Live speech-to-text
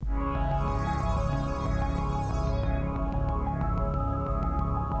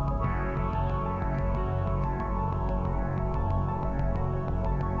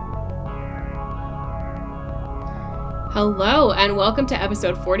Hello, and welcome to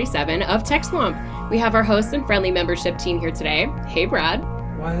episode 47 of Tech Swamp. We have our hosts and friendly membership team here today. Hey, Brad.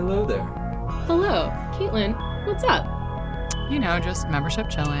 Why, hello there. Hello. Caitlin, what's up? You know, just membership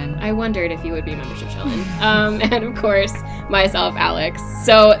chillin'. I wondered if you would be membership chillin'. And of course, myself, Alex.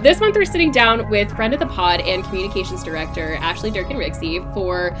 So this month we're sitting down with friend of the pod and communications director, Ashley Durkin-Rigsey,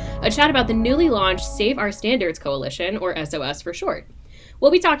 for a chat about the newly launched Save Our Standards Coalition, or SOS for short. We'll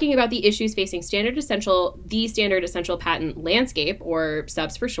be talking about the issues facing the Standard Essential Patent landscape, or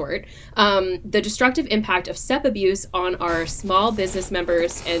SEPs for short, the destructive impact of SEP abuse on our small business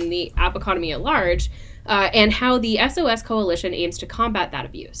members and the app economy at large, and how the SOS Coalition aims to combat that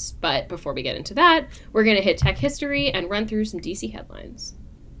abuse. But before we get into that, we're going to hit tech history and run through some DC headlines.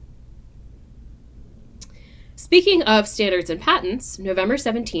 Speaking of standards and patents, November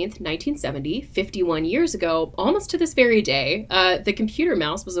 17th, 1970, 51 years ago, almost to this very day, the computer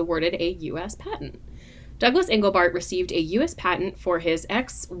mouse was awarded a U.S. patent. Douglas Engelbart received a U.S. patent for his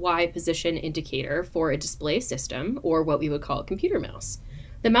XY position indicator for a display system, or what we would call a computer mouse.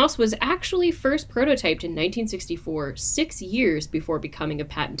 The mouse was actually first prototyped in 1964, 6 years before becoming a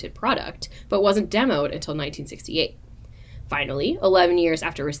patented product, but wasn't demoed until 1968. Finally, 11 years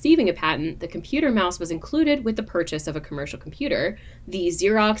after receiving a patent, the computer mouse was included with the purchase of a commercial computer, the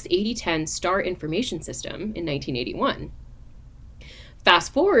Xerox 8010 Star Information System, in 1981.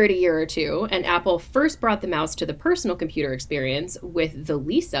 Fast forward a year or two, and Apple first brought the mouse to the personal computer experience with the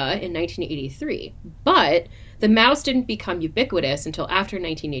Lisa in 1983. But the mouse didn't become ubiquitous until after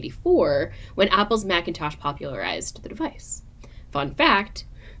 1984, when Apple's Macintosh popularized the device. Fun fact,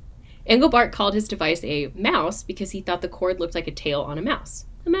 Engelbart called his device a mouse because he thought the cord looked like a tail on a mouse.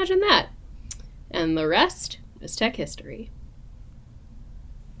 Imagine that. And the rest is tech history.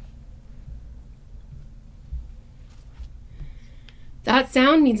 That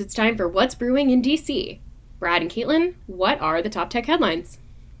sound means it's time for What's Brewing in DC. Brad and Caitlin, what are the top tech headlines?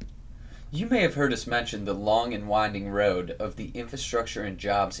 You may have heard us mention the long and winding road of the Infrastructure and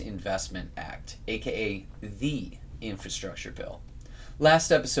Jobs Investment Act, aka the Infrastructure Bill.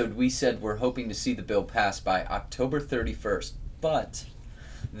 Last episode, we said we're hoping to see the bill passed by October 31st, but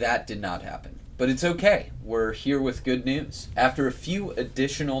that did not happen. But it's okay. We're here with good news. After a few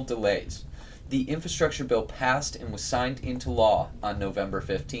additional delays, the infrastructure bill passed and was signed into law on November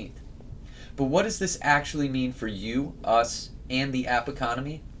 15th. But what does this actually mean for you, us, and the app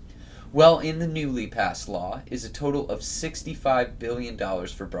economy? Well, in the newly passed law is a total of $65 billion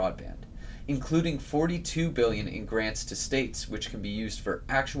for broadband, including $42 billion in grants to states, which can be used for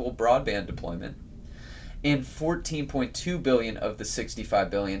actual broadband deployment, and $14.2 billion of the $65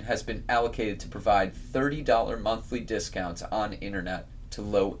 billion has been allocated to provide $30 monthly discounts on internet to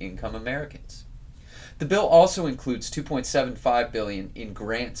low-income Americans. The bill also includes $2.75 billion in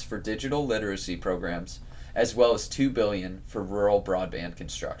grants for digital literacy programs, as well as $2 billion for rural broadband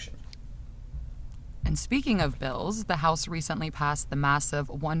construction. And speaking of bills, the House recently passed the massive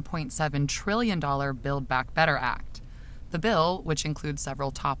 $1.7 trillion Build Back Better Act. The bill, which includes several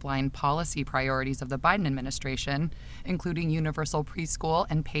top-line policy priorities of the Biden administration, including universal preschool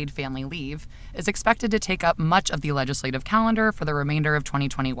and paid family leave, is expected to take up much of the legislative calendar for the remainder of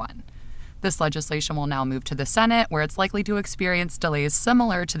 2021. This legislation will now move to the Senate, where it's likely to experience delays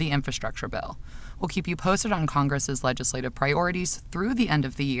similar to the infrastructure bill. We'll keep you posted on Congress's legislative priorities through the end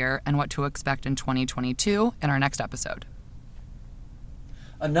of the year and what to expect in 2022 in our next episode.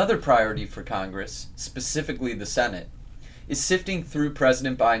 Another priority for Congress, specifically the Senate, is sifting through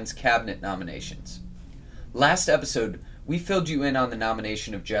President Biden's cabinet nominations. Last episode, we filled you in on the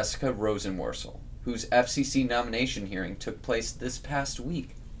nomination of Jessica Rosenworcel, whose FCC nomination hearing took place this past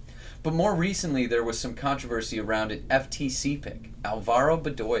week. But more recently, there was some controversy around an FTC pick. Alvaro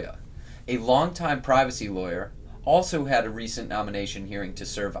Bedoya, a longtime privacy lawyer, also had a recent nomination hearing to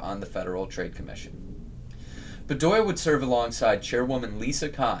serve on the Federal Trade Commission. Bedoya would serve alongside Chairwoman Lisa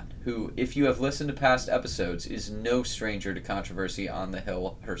Khan, who, if you have listened to past episodes, is no stranger to controversy on the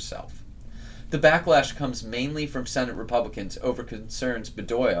Hill herself. The backlash comes mainly from Senate Republicans over concerns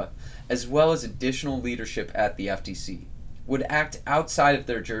Bedoya, as well as additional leadership at the FTC, would act outside of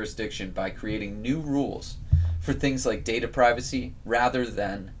their jurisdiction by creating new rules for things like data privacy rather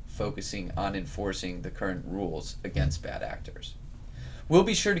than focusing on enforcing the current rules against bad actors. We'll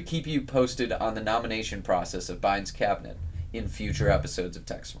be sure to keep you posted on the nomination process of Biden's cabinet in future episodes of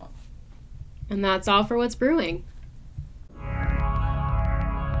Tech Swamp. And that's all for What's Brewing.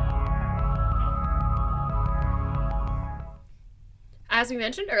 As we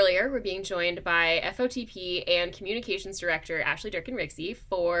mentioned earlier, we're being joined by FOTP and Communications Director Ashley Durkin-Rigsey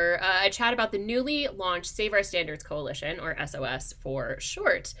for a chat about the newly launched Save Our Standards Coalition, or SOS for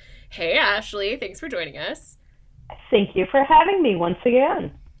short. Hey, Ashley, thanks for joining us. Thank you for having me once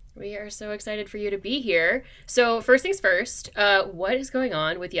again. We are so excited for you to be here. So, first things first, what is going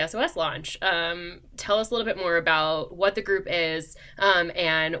on with the SOS launch? Tell us a little bit more about what the group is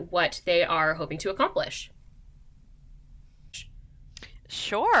and what they are hoping to accomplish.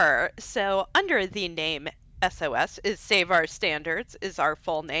 Sure. So, under the name SOS is Save Our Standards is our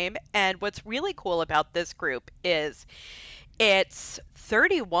full name. And what's really cool about this group is it's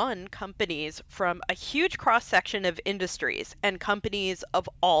 31 companies from a huge cross section of industries and companies of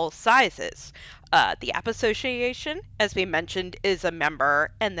all sizes. The App Association, as we mentioned, is a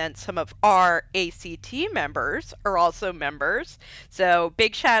member, and then some of our ACT members are also members. So,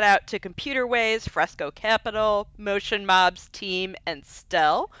 big shout out to Computerways, Fresco Capital, Motion Mobs, Team, and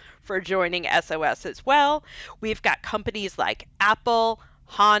Stel for joining SOS as well. We've got companies like Apple,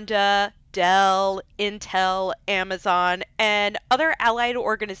 Honda, Dell, Intel, Amazon, and other allied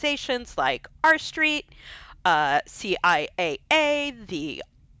organizations like R Street, CIAA, the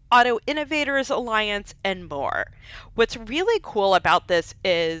Auto Innovators Alliance, and more. What's really cool about this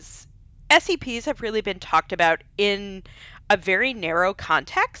is SEPs have really been talked about in a very narrow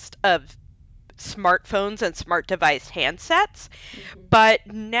context of smartphones and smart device handsets. Mm-hmm. But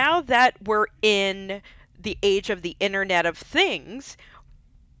now that we're in the age of the Internet of Things,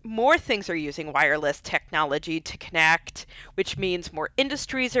 more things are using wireless technology to connect, which means more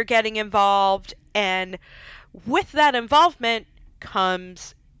industries are getting involved. And with that involvement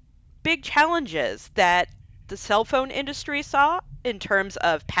comes big challenges that the cell phone industry saw in terms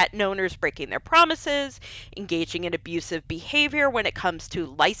of patent owners breaking their promises, engaging in abusive behavior when it comes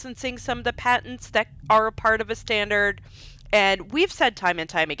to licensing some of the patents that are a part of a standard. And we've said time and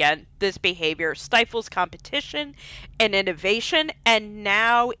time again, this behavior stifles competition and innovation, and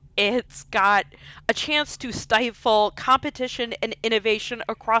now it's got a chance to stifle competition and innovation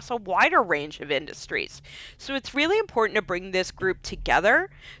across a wider range of industries. So it's really important to bring this group together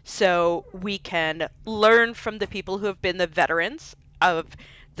so we can learn from the people who have been the veterans of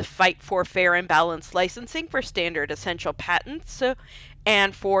the fight for fair and balanced licensing for standard essential patents.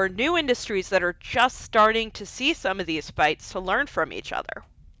 And for new industries that are just starting to see some of these fights to learn from each other.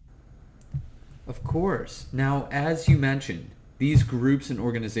 Of course. Now, as you mentioned, these groups and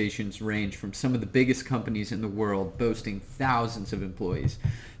organizations range from some of the biggest companies in the world boasting thousands of employees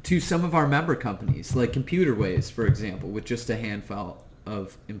to some of our member companies like Computerways, for example, with just a handful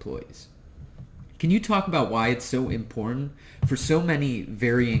of employees. Can you talk about why it's so important for so many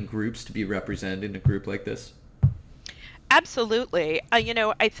varying groups to be represented in a group like this? Absolutely.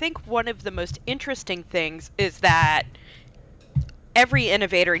 I think one of the most interesting things is that every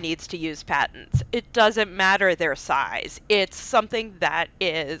innovator needs to use patents. It doesn't matter their size. It's something that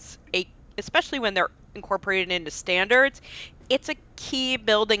is, especially when they're incorporated into standards, it's a key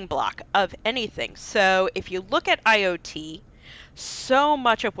building block of anything. So if you look at IoT, so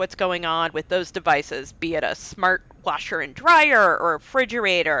much of what's going on with those devices, be it a smart washer and dryer or a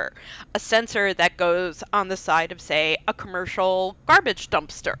refrigerator, a sensor that goes on the side of, say, a commercial garbage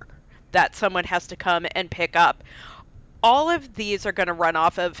dumpster that someone has to come and pick up, all of these are going to run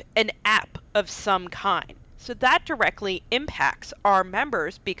off of an app of some kind. So that directly impacts our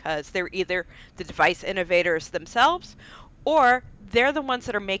members because they're either the device innovators themselves or they're the ones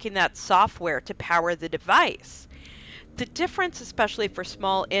that are making that software to power the device. The difference, especially for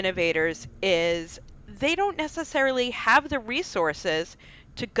small innovators, is they don't necessarily have the resources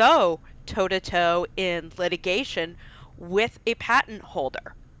to go toe-to-toe in litigation with a patent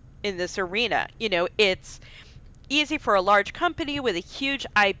holder in this arena. It's easy for a large company with a huge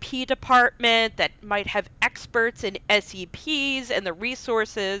IP department that might have experts in SEPs and the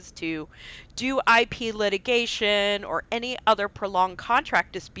resources to do IP litigation or any other prolonged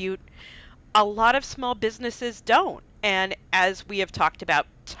contract dispute. A lot of small businesses don't. And as we have talked about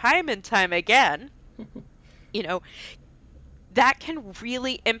time and time again, that can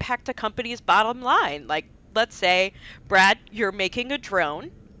really impact a company's bottom line. Like, let's say, Brad, you're making a drone.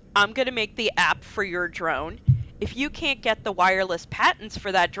 I'm going to make the app for your drone. If you can't get the wireless patents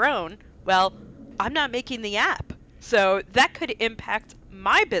for that drone, well, I'm not making the app. So that could impact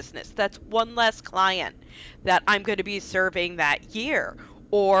my business. That's one less client that I'm going to be serving that year.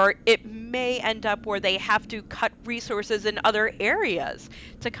 Or it may end up where they have to cut resources in other areas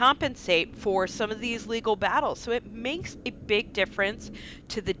to compensate for some of these legal battles. So it makes a big difference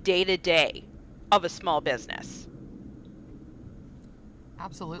to the day-to-day of a small business.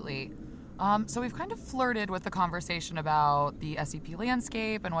 Absolutely. So we've kind of flirted with the conversation about the SEP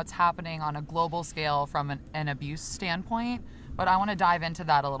landscape and what's happening on a global scale from an abuse standpoint, but I want to dive into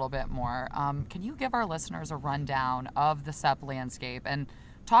that a little bit more. Can you give our listeners a rundown of the SEP landscape and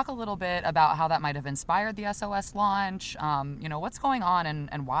talk a little bit about how that might have inspired the SOS launch. What's going on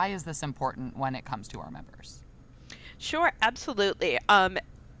and why is this important when it comes to our members? Sure, absolutely.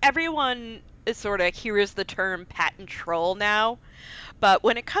 Everyone is sort of hears the term patent troll now, but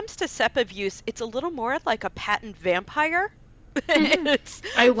when it comes to SEP of use, it's a little more like a patent vampire.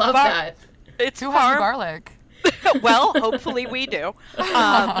 I love that. It's Who has the garlic? Well, hopefully we do.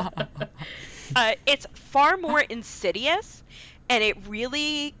 It's far more insidious, and it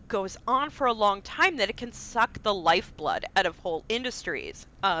really goes on for a long time that it can suck the lifeblood out of whole industries.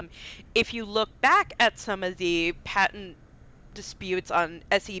 If you look back at some of the patent disputes on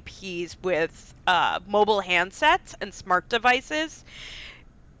SEPs with mobile handsets and smart devices,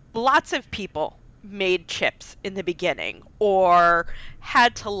 lots of people made chips in the beginning or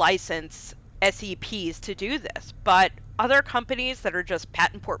had to license SEPs to do this. But other companies that are just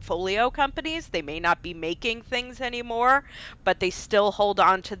patent portfolio companies, they may not be making things anymore, but they still hold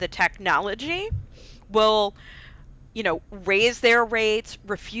on to the technology, will raise their rates,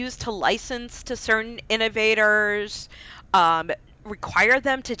 refuse to license to certain innovators, require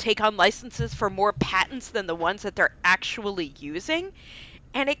them to take on licenses for more patents than the ones that they're actually using.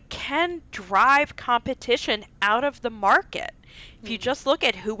 And it can drive competition out of the market. If you just look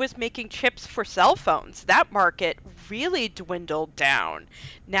at who was making chips for cell phones, that market really dwindled down.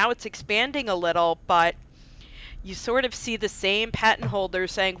 Now it's expanding a little, but you sort of see the same patent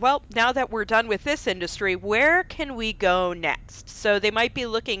holders saying, well, now that we're done with this industry, where can we go next? So they might be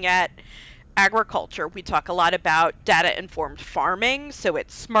looking at agriculture. We talk a lot about data-informed farming, so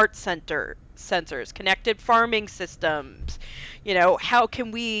it's smart sensors, connected farming systems. How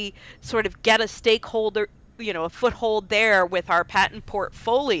can we sort of get a stakeholder, a foothold there with our patent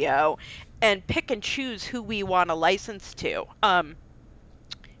portfolio and pick and choose who we want to license to?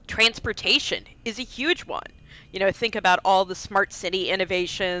 Transportation is a huge one. Think about all the smart city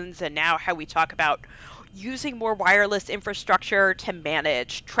innovations and now how we talk about using more wireless infrastructure to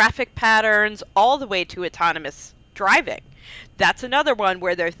manage traffic patterns all the way to autonomous driving. That's another one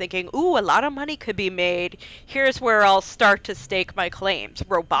where they're thinking, ooh, a lot of money could be made. Here's where I'll start to stake my claims.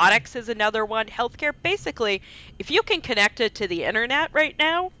 Robotics is another one. Healthcare, basically, if you can connect it to the internet right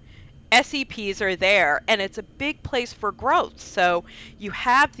now, SEPs are there, and it's a big place for growth. So you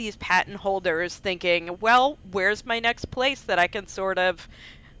have these patent holders thinking, well, where's my next place that I can sort of,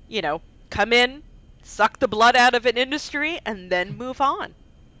 come in, suck the blood out of an industry, and then move on.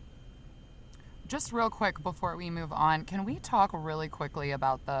 Just real quick before we move on, can we talk really quickly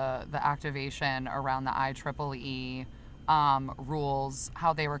about the activation around the IEEE rules,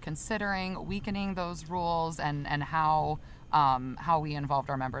 how they were considering weakening those rules, and how we involved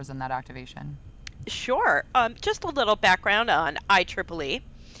our members in that activation? Sure. Just a little background on IEEE.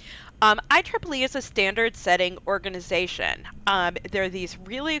 IEEE is a standard-setting organization. There are these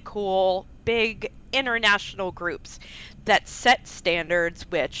really cool, big international groups that set standards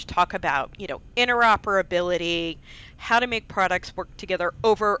which talk about, interoperability, how to make products work together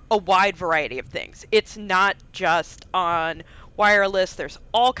over a wide variety of things. It's not just on wireless. There's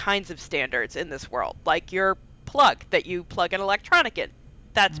all kinds of standards in this world, like your plug that you plug an electronic in.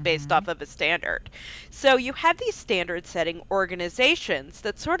 That's based off of a standard. So you have these standard setting organizations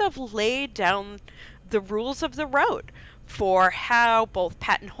that sort of lay down the rules of the road for how both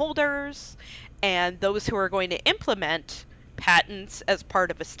patent holders and those who are going to implement patents as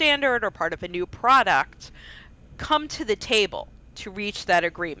part of a standard or part of a new product come to the table to reach that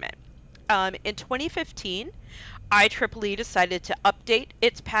agreement. In 2015, IEEE decided to update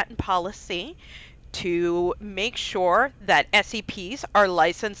its patent policy to make sure that SEPs are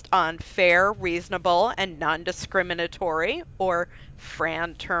licensed on fair, reasonable, and non-discriminatory, or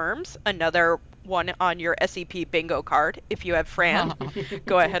FRAN terms. Another one on your SEP bingo card. If you have FRAN,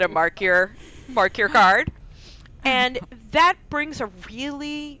 go ahead and mark your card. And that brings a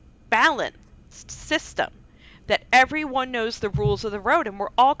really balanced system that everyone knows the rules of the road, and we're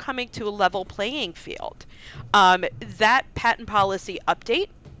all coming to a level playing field. That patent policy update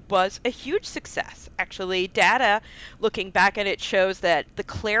was a huge success. Actually, data looking back at it shows that the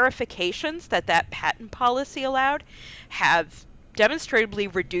clarifications that patent policy allowed have demonstrably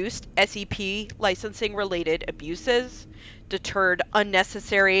reduced SEP licensing related abuses, deterred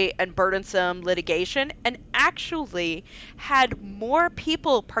unnecessary and burdensome litigation, and actually had more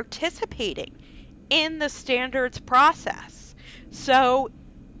people participating in the standards process. So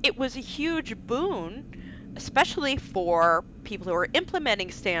it was a huge boon, especially for people who are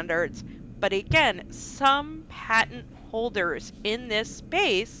implementing standards. But again, some patent holders in this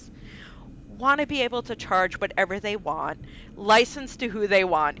space want to be able to charge whatever they want, license to who they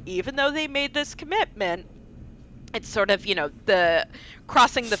want, even though they made this commitment. It's sort of, the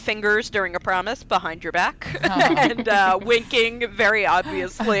crossing the fingers during a promise behind your back and winking very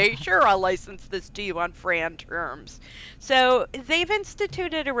obviously. Sure, I'll license this to you on Fran terms. So they've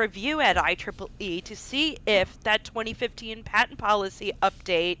instituted a review at IEEE to see if that 2015 patent policy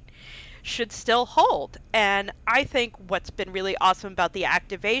update should still hold. And I think what's been really awesome about the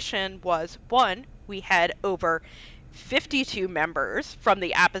activation was, one, we had over 52 members from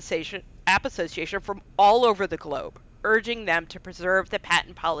the App Association from all over the globe, urging them to preserve the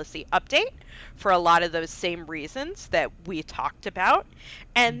patent policy update for a lot of those same reasons that we talked about.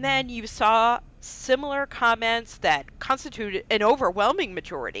 And then you saw similar comments that constituted an overwhelming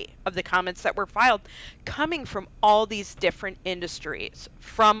majority of the comments that were filed coming from all these different industries,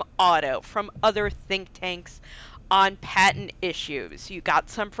 from auto, from other think tanks on patent issues. You got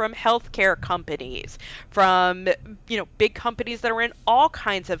some from healthcare companies, from big companies that are in all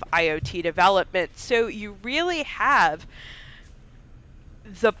kinds of IoT development. So you really have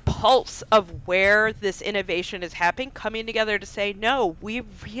the pulse of where this innovation is happening coming together to say, no, we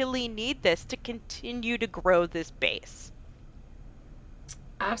really need this to continue to grow this base.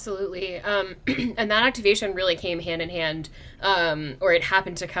 Absolutely. And that activation really came hand in hand, or it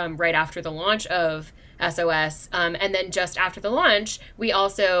happened to come right after the launch of SOS. And then just after the launch, we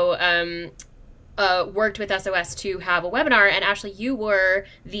also worked with SOS to have a webinar. And Ashley, you were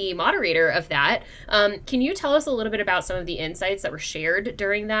the moderator of that. Can you tell us a little bit about some of the insights that were shared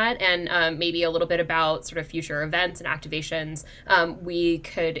during that, and maybe a little bit about sort of future events and activations we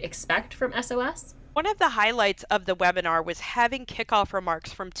could expect from SOS? One of the highlights of the webinar was having kickoff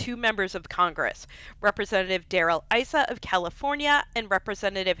remarks from two members of Congress, Representative Darrell Issa of California and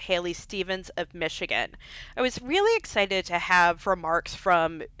Representative Haley Stevens of Michigan. I was really excited to have remarks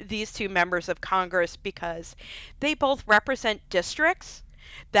from these two members of Congress because they both represent districts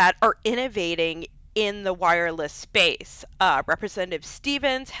that are innovating in the wireless space. Representative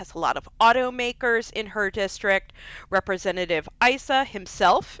Stevens has a lot of automakers in her district. Representative Issa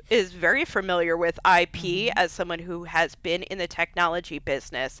himself is very familiar with IP as someone who has been in the technology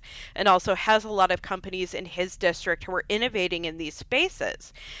business, and also has a lot of companies in his district who are innovating in these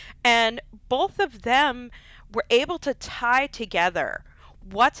spaces. And both of them were able to tie together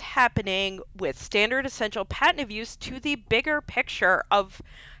what's happening with standard essential patent of use to the bigger picture of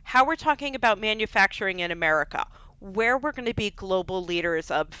how we're talking about manufacturing in America, where we're going to be global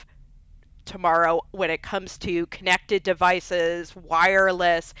leaders of tomorrow when it comes to connected devices,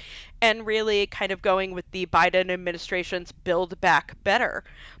 wireless, and really kind of going with the Biden administration's Build Back Better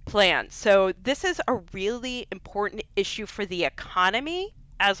plan. So this is a really important issue for the economy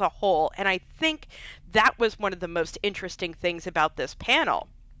as a whole, and I think that was one of the most interesting things about this panel.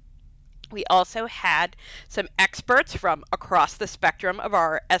 We also had some experts from across the spectrum of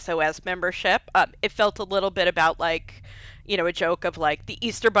our SOS membership. It felt a little bit about like, a joke of like the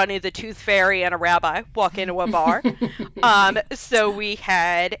Easter Bunny, the Tooth Fairy, and a rabbi walk into a bar. So we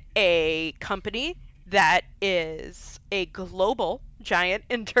had a company that is a global giant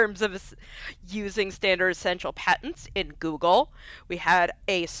in terms of using standard essential patents in Google. We had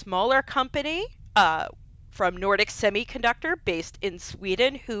a smaller company from Nordic Semiconductor based in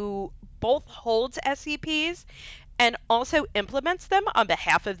Sweden who both holds SEPs and also implements them on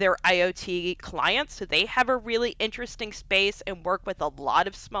behalf of their IoT clients. So they have a really interesting space and work with a lot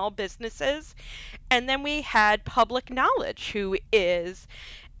of small businesses. And then we had Public Knowledge, who is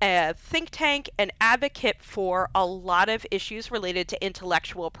a think tank and advocate for a lot of issues related to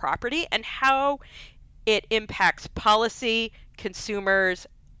intellectual property and how it impacts policy, consumers,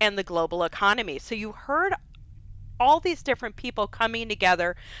 and the global economy. So you heard all these different people coming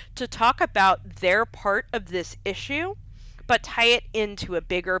together to talk about their part of this issue, but tie it into a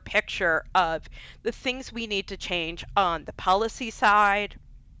bigger picture of the things we need to change on the policy side,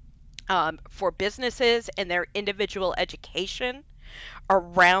 for businesses and their individual education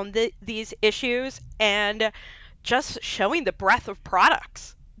around these issues, and just showing the breadth of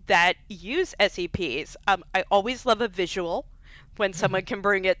products that use SEPs. I always love a visual when someone can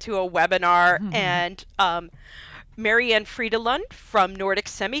bring it to a webinar, and Marianne Friedelund from Nordic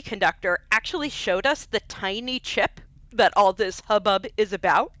Semiconductor actually showed us the tiny chip that all this hubbub is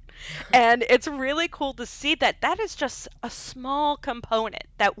about. And it's really cool to see that that is just a small component.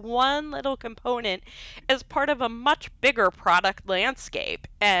 That one little component is part of a much bigger product landscape.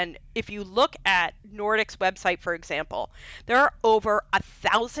 And if you look at Nordic's website, for example, there are over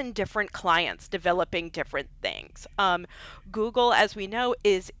 1,000 different clients developing different things. Google, as we know,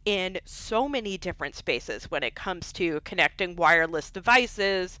 is in so many different spaces when it comes to connecting wireless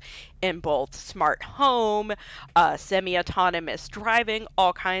devices in both smart home, semi-autonomous driving,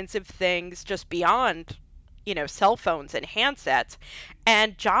 all kinds of things just beyond cell phones and handsets.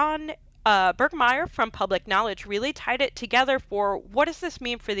 And John Bergmeyer from Public Knowledge really tied it together for what does this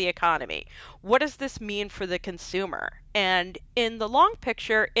mean for the economy? What does this mean for the consumer? And in the long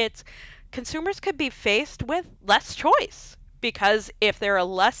picture, it's consumers could be faced with less choice because if there are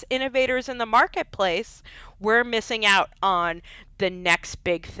less innovators in the marketplace, we're missing out on the next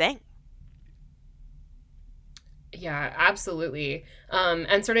big thing. Yeah, absolutely.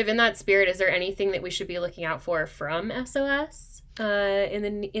 And sort of in that spirit, is there anything that we should be looking out for from SOS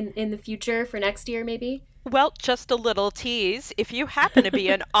in the future for next year, maybe? Well, just a little tease. If you happen to be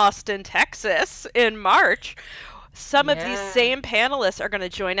in Austin, Texas in March, some of these same panelists are going to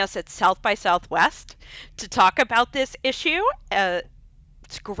join us at South by Southwest to talk about this issue.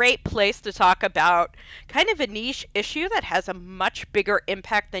 It's a great place to talk about kind of a niche issue that has a much bigger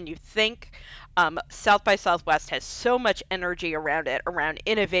impact than you think. South by Southwest has so much energy around it, around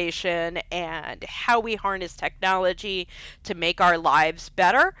innovation and how we harness technology to make our lives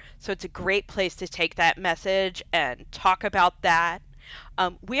better. So it's a great place to take that message and talk about that.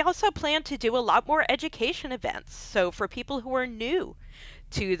 We also plan to do a lot more education events. So for people who are new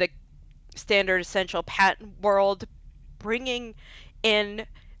to the standard essential patent world, bringing in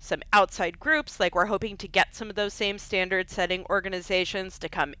some outside groups, like we're hoping to get some of those same standard setting organizations to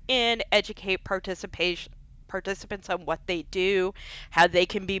come in, educate participants on what they do, how they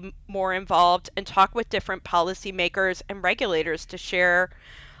can be more involved, and talk with different policymakers and regulators to share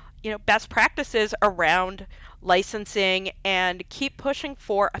best practices around licensing and keep pushing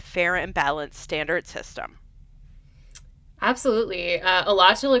for a fair and balanced standard system. Absolutely. A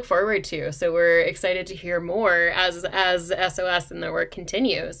lot to look forward to. So we're excited to hear more as SOS and their work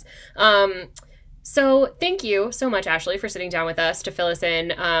continues. So thank you so much, Ashley, for sitting down with us to fill us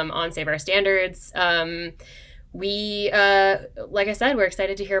in on Save Our Standards. We, like I said, we're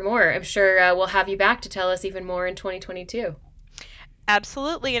excited to hear more. I'm sure we'll have you back to tell us even more in 2022.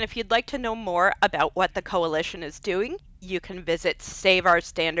 Absolutely. And if you'd like to know more about what the coalition is doing, you can visit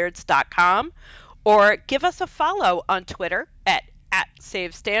saveourstandards.com or give us a follow on Twitter at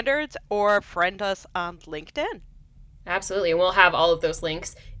 @SaveStandards or friend us on LinkedIn. Absolutely. And we'll have all of those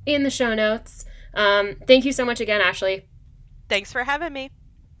links in the show notes. Thank you so much again, Ashley. Thanks for having me.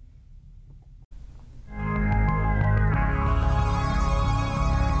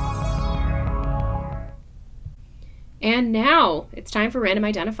 And now it's time for Random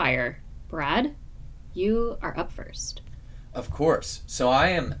Identifier. Brad, you are up first. Of course. So I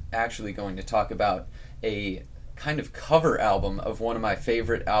am actually going to talk about a kind of cover album of one of my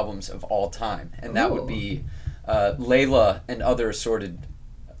favorite albums of all time, and that would be Layla and Other Assorted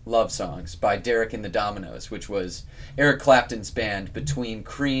Love Songs by Derek and the Dominoes, which was Eric Clapton's band between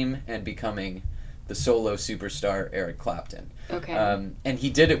Cream and becoming the solo superstar Eric Clapton. Okay. And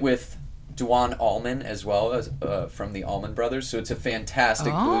he did it with Duane Allman as well, as from the Allman Brothers, so it's a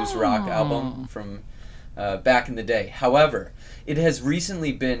fantastic blues rock album from back in the day. However, it has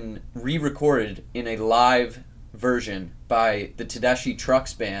recently been re-recorded in a live version by the Tedeschi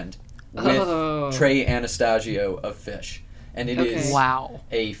Trucks Band with Trey Anastasio of Phish. And it is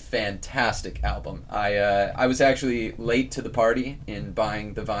a fantastic album. I was actually late to the party in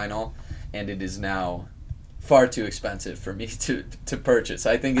buying the vinyl, and it is now far too expensive for me to purchase.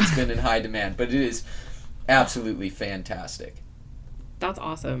 I think it's been in high demand, but it is absolutely fantastic. That's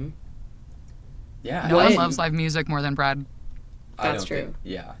awesome. Yeah. No one loves live music more than Brad. That's true.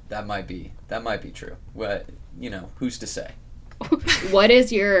 That might be true. What, who's to say? What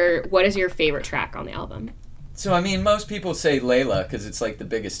is your favorite track on the album? So, I mean, most people say Layla because it's like the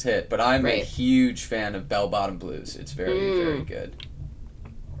biggest hit, but I'm a huge fan of Bell Bottom Blues. It's very, very good.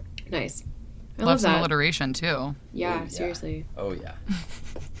 Nice. I love some that. alliteration, too. Yeah, seriously. Oh, yeah.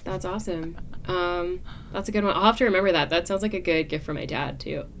 That's awesome. That's a good one. I'll have to remember that. That sounds like a good gift for my dad,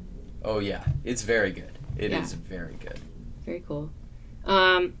 too. Oh, yeah. It's very good. It is very good. Very cool.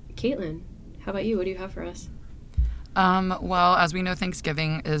 Caitlin, how about you? What do you have for us? Well, as we know,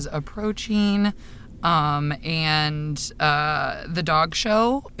 Thanksgiving is approaching. And the dog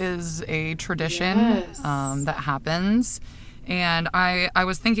show is a tradition that happens. And I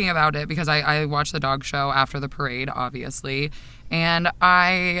was thinking about it because I watched the dog show after the parade, obviously. And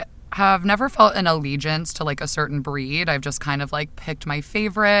I have never felt an allegiance to like a certain breed. I've just kind of like picked my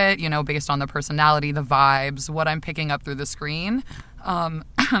favorite, based on the personality, the vibes, what I'm picking up through the screen.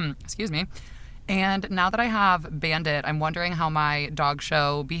 Excuse me. And now that I have Bandit, I'm wondering how my dog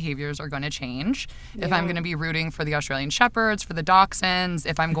show behaviors are going to change. Yeah. If I'm going to be rooting for the Australian Shepherds, for the Dachshunds,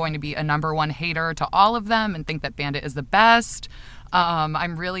 if I'm going to be a number one hater to all of them and think that Bandit is the best.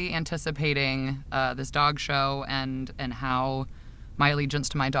 I'm really anticipating this dog show and how my allegiance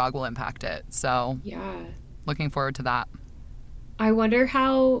to my dog will impact it. So yeah, looking forward to that. I wonder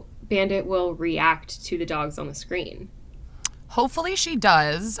how Bandit will react to the dogs on the screen. Hopefully she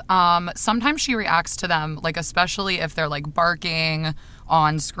does. Sometimes she reacts to them, like especially if they're like barking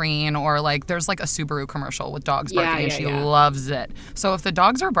on screen, or like there's like a Subaru commercial with dogs barking and she loves it. So if the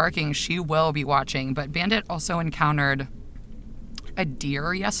dogs are barking, she will be watching. But Bandit also encountered a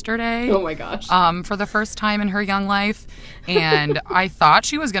deer yesterday. Oh my gosh. For the first time in her young life. And I thought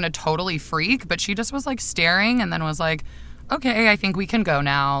she was going to totally freak, but she just was like staring and then was like, okay, I think we can go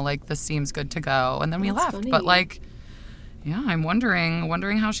now. Like, this seems good to go. And then we left. Funny. But like, yeah, I'm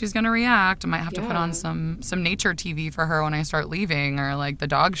wondering how she's going to react. I might have to put on some nature TV for her when I start leaving, or like the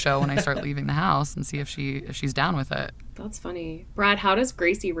dog show when I start leaving the house, and see if she's down with it. That's funny. Brad, how does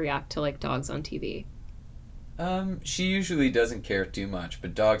Gracie react to like dogs on TV? She usually doesn't care too much,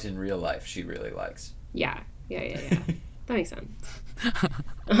 but dogs in real life she really likes. Yeah. That makes sense.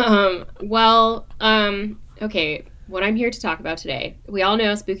 Okay, what I'm here to talk about today. We all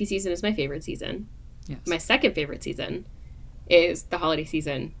know spooky season is my favorite season. Yes. My second favorite season is the holiday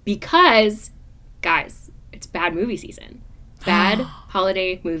season because, guys, it's bad movie season. Bad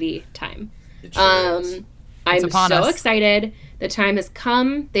holiday movie time. It sure is. I'm upon so us. excited. The time has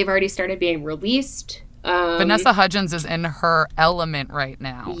come. They've already started being released. Vanessa Hudgens is in her element right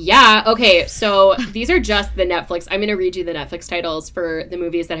now. Yeah, okay, so these are just the Netflix. I'm going to read you the Netflix titles for the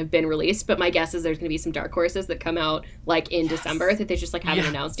movies that have been released, but my guess is there's going to be some dark horses that come out, like, in December that they just, like, haven't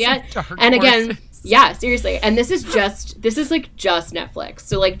announced yet. And again, yeah, seriously, and this is just Netflix.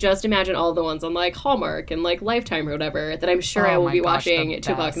 So, like, just imagine all the ones on, like, Hallmark and, like, Lifetime or whatever that I'm sure I will be watching at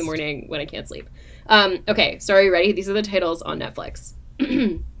 2 o'clock in the morning when I can't sleep. Okay, so are you ready? These are the titles on Netflix.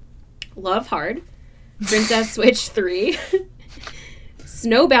 Love Hard. Princess Switch 3,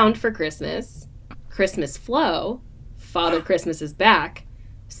 Snowbound for Christmas, Christmas Flow, Father Christmas is Back,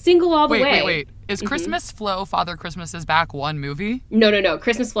 Single All the Way. Wait. Is Christmas Flow, Father Christmas is Back one movie? No.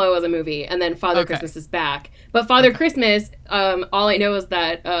 Christmas Flow was a movie, and then Father Christmas is Back. But Father Christmas, all I know is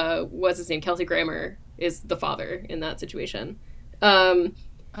that, what's his name? Kelsey Grammer is the father in that situation. Yeah,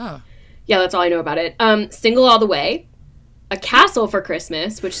 that's all I know about it. Single All the Way. A Castle for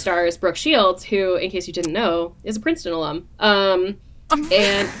Christmas, which stars Brooke Shields, who, in case you didn't know, is a Princeton alum. And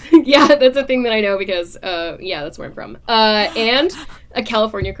yeah, that's a thing that I know because, that's where I'm from. And A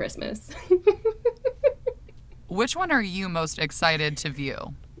California Christmas. Which one are you most excited to view?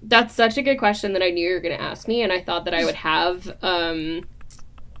 That's such a good question that I knew you were going to ask me, and I thought that I would have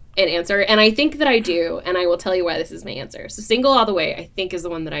an answer. And I think that I do, and I will tell you why this is my answer. So Single All the Way, I think, is the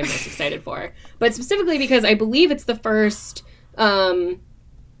one that I'm most excited for. But specifically because I believe it's the first,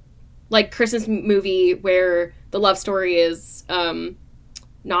 Christmas movie where the love story is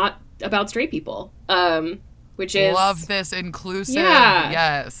not about straight people, which is... Love this inclusive. Yeah.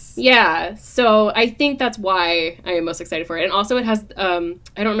 Yes. Yeah. So I think that's why I am most excited for it. And also it has, I don't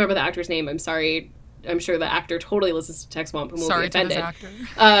remember the actor's name. I'm sorry. I'm sure the actor totally listens to Text Swamp and will be offended. Sorry to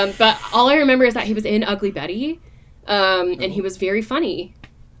this actor. But all I remember is that he was in Ugly Betty, and he was very funny.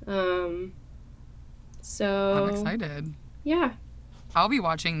 So I'm excited. Yeah. I'll be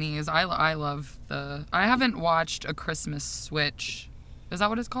watching these. I love I haven't watched A Christmas Switch. Is that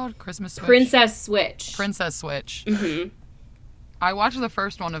what it's called? Christmas Switch? Princess Switch. Princess Switch. Mm-hmm. I watched the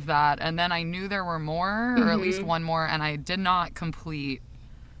first one of that, and then I knew there were more, or at least one more, and I did not complete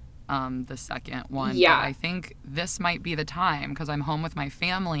the second one. Yeah. But I think this might be the time because I'm home with my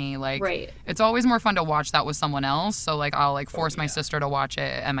family. Like, Right. It's always more fun to watch that with someone else. So, like, I'll, like, force my sister to watch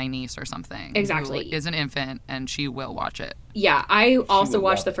it and my niece or something. Exactly. Who is an infant, and she will watch it. Yeah, I also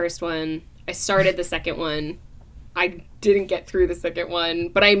watched the first one. I started the second one. I didn't get through the second one,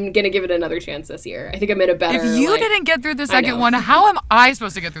 but I'm going to give it another chance this year. I think I'm in a better... If you didn't get through the second one, how am I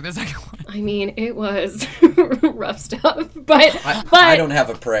supposed to get through the second one? I mean, it was rough stuff, but... I don't have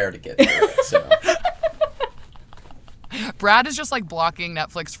a prayer to get through it, so... Brad is just, like, blocking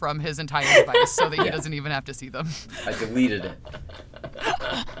Netflix from his entire device so that he doesn't even have to see them. I deleted it.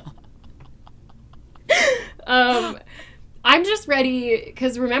 I'm just ready,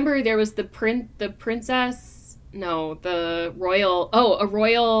 because remember there was the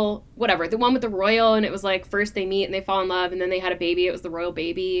royal, whatever, the one with the royal, and it was like first they meet and they fall in love, and then they had a baby. It was the royal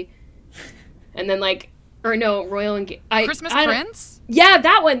baby, and then royal and Christmas Prince. Yeah,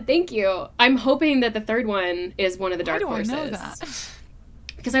 that one. Thank you. I'm hoping that the third one is one of the dark horses. Why do I know that?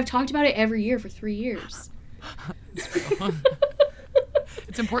 Because I've talked about it every year for 3 years.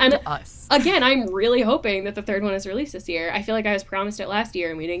 It's important to us. Again, I'm really hoping that the third one is released this year. I feel like I was promised it last year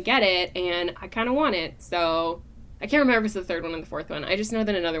and we didn't get it, and I kind of want it. So I can't remember if it's the third one or the fourth one. I just know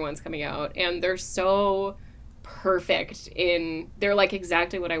that another one's coming out, and they're so perfect they're like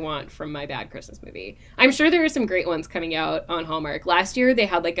exactly what I want from my bad Christmas movie. I'm sure there are some great ones coming out on Hallmark. Last year they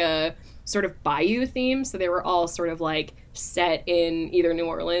had like a sort of bayou theme, so they were all sort of like set in either New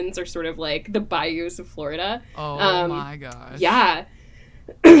Orleans or sort of like the bayous of Florida. Oh my gosh. Yeah.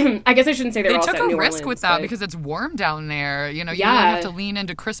 I guess I shouldn't say they all took set in a New risk Orleans, with that but because it's warm down there. You know, you Yeah. really have to lean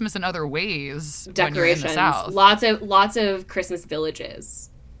into Christmas in other ways when you're in the decorations, South. lots of Christmas villages.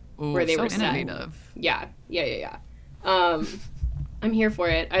 Ooh, where they so were set. innovative. Yeah. I'm here for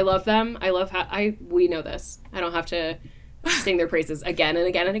it. I love them. I love how we know this. I don't have to sing their praises again and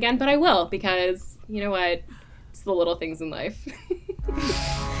again and again, but I will, because you know what? It's the little things in life.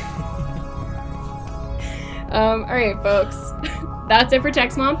 All right, folks. That's it for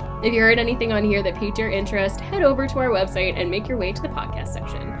Text Month. If you heard anything on here that piqued your interest, head over to our website and make your way to the podcast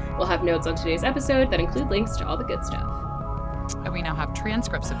section. We'll have notes on today's episode that include links to all the good stuff. And we now have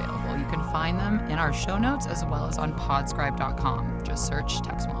transcripts available. You can find them in our show notes as well as on podscribe.com. Just search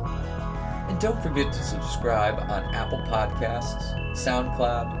Text Month. And don't forget to subscribe on Apple Podcasts,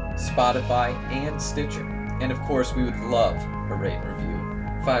 SoundCloud, Spotify, and Stitcher. And of course, we would love a rate and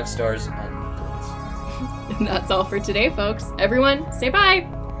review. 5 stars only, please. And that's all for today, folks. Everyone, say bye.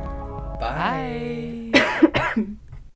 Bye. Bye.